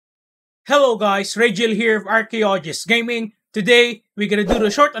Hello guys, Regil here of Archaeologist Gaming. Today, we're gonna do the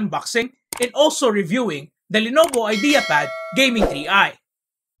short unboxing and also reviewing the Lenovo Ideapad Gaming 3i.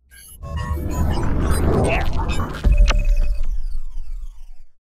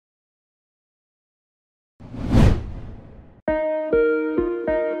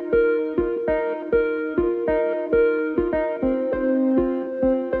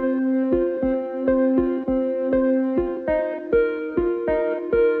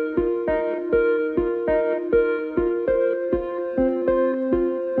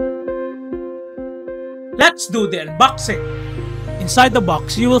 Let's do the unboxing. Inside the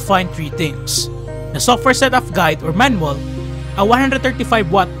box, you will find three things: a software setup guide or manual, a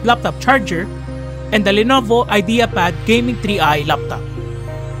 135-watt laptop charger, and the Lenovo Ideapad Gaming 3i laptop.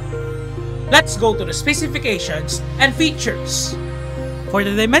 Let's go to the specifications and features. For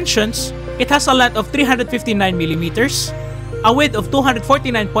the dimensions, it has a length of 359mm, a width of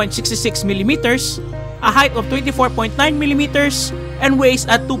 249.66mm, a height of 24.9mm, and weighs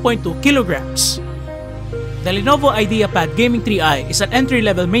at 2.2 kilograms. The Lenovo Ideapad Gaming 3i is an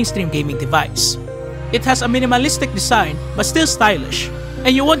entry-level mainstream gaming device. It has a minimalistic design but still stylish,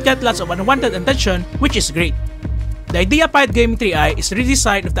 and you won't get lots of unwanted attention, which is great. The Ideapad Gaming 3i is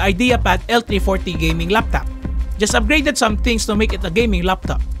redesigned of the Ideapad L340 gaming laptop. Just upgraded some things to make it a gaming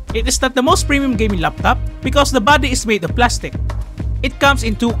laptop. It is not the most premium gaming laptop because the body is made of plastic. It comes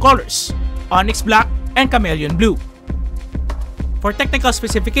in two colors, Onyx Black and Chameleon Blue. For technical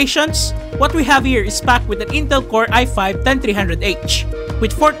specifications, what we have here is packed with an Intel Core i5-10300H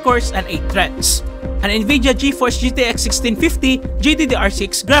with 4 cores and 8 threads, an NVIDIA GeForce GTX 1650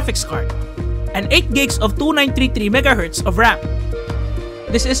 GDDR6 graphics card, and 8 gigs of 2933MHz of RAM.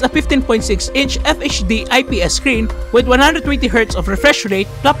 This is a 15.6-inch FHD IPS screen with 120Hz of refresh rate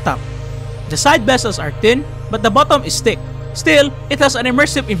laptop. The side bezels are thin, but the bottom is thick. Still, it has an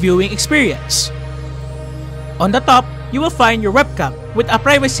immersive viewing experience. On the top, you will find your webcam with a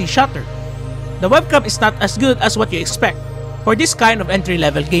privacy shutter. The webcam is not as good as what you expect for this kind of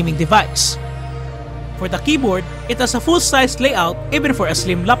entry-level gaming device. For the keyboard, it has a full-size layout even for a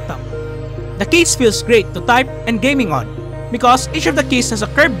slim laptop. The case feels great to type and gaming on because each of the keys has a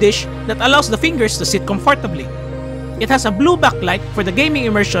curved dish that allows the fingers to sit comfortably. It has a blue backlight for the gaming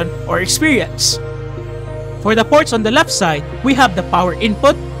immersion or experience. For the ports on the left side, we have the power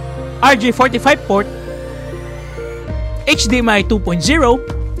input, RJ45 port, HDMI 2.0,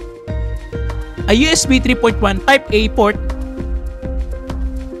 a USB 3.1 Type A port,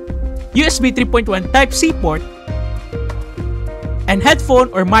 USB 3.1 Type C port, and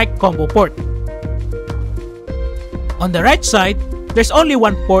headphone or mic combo port. On the right side, there's only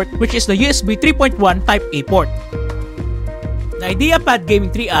one port, which is the USB 3.1 Type A port. The Ideapad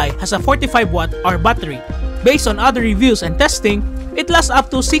Gaming 3i has a 45-watt hour battery. Based on other reviews and testing, it lasts up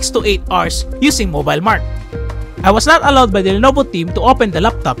to 6 to 8 hours using Mobile Mark. I was not allowed by the Lenovo team to open the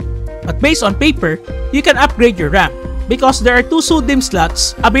laptop, but based on paper, you can upgrade your RAM because there are 2 SUDIM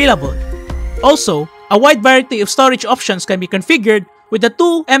slots available. Also, a wide variety of storage options can be configured with the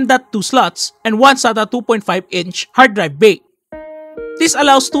 2 M.2 slots and one SATA 2.5-inch hard drive bay. This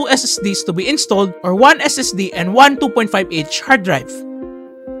allows 2 SSDs to be installed or one SSD and one 2.5-inch hard drive.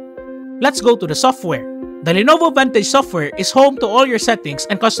 Let's go to the software. The Lenovo Vantage software is home to all your settings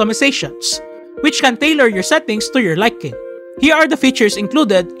and customizations, which can tailor your settings to your liking. Here are the features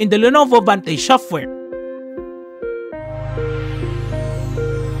included in the Lenovo Vantage software.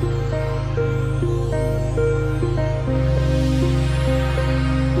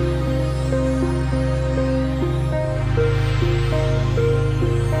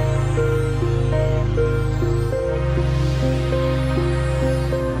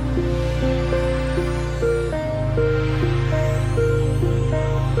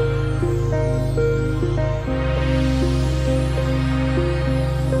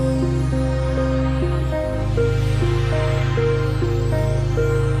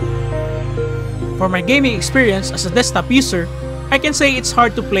 For my gaming experience as a desktop user, I can say it's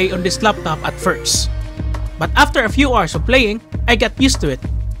hard to play on this laptop at first. But after a few hours of playing, I got used to it.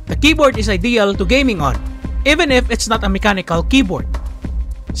 The keyboard is ideal to gaming on, even if it's not a mechanical keyboard.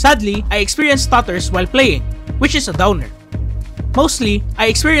 Sadly, I experienced stutters while playing, which is a downer. Mostly, I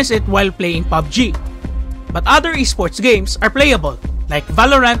experience it while playing PUBG. But other esports games are playable, like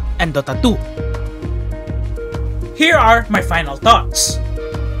Valorant and Dota 2. Here are my final thoughts.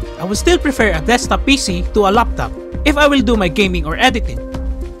 I would still prefer a desktop PC to a laptop if I will do my gaming or editing.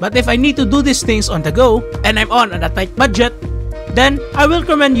 But if I need to do these things on the go and I'm on a tight budget, then I will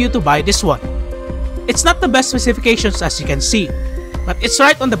recommend you to buy this one. It's not the best specifications as you can see, but it's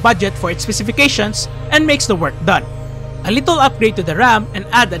right on the budget for its specifications and makes the work done. A little upgrade to the RAM and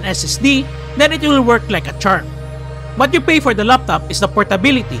add an SSD, then it will work like a charm. What you pay for the laptop is the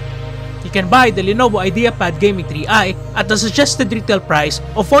portability. You can buy the Lenovo Ideapad Gaming 3i at the suggested retail price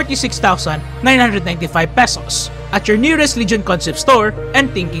of 46,995 pesos at your nearest Legion Concept store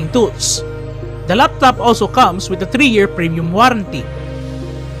and Thinking Tools. The laptop also comes with a 3-year premium warranty.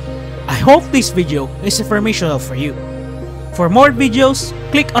 I hope this video is informational for you. For more videos,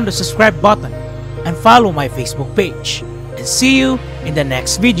 click on the subscribe button and follow my Facebook page. And see you in the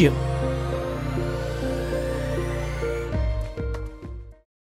next video.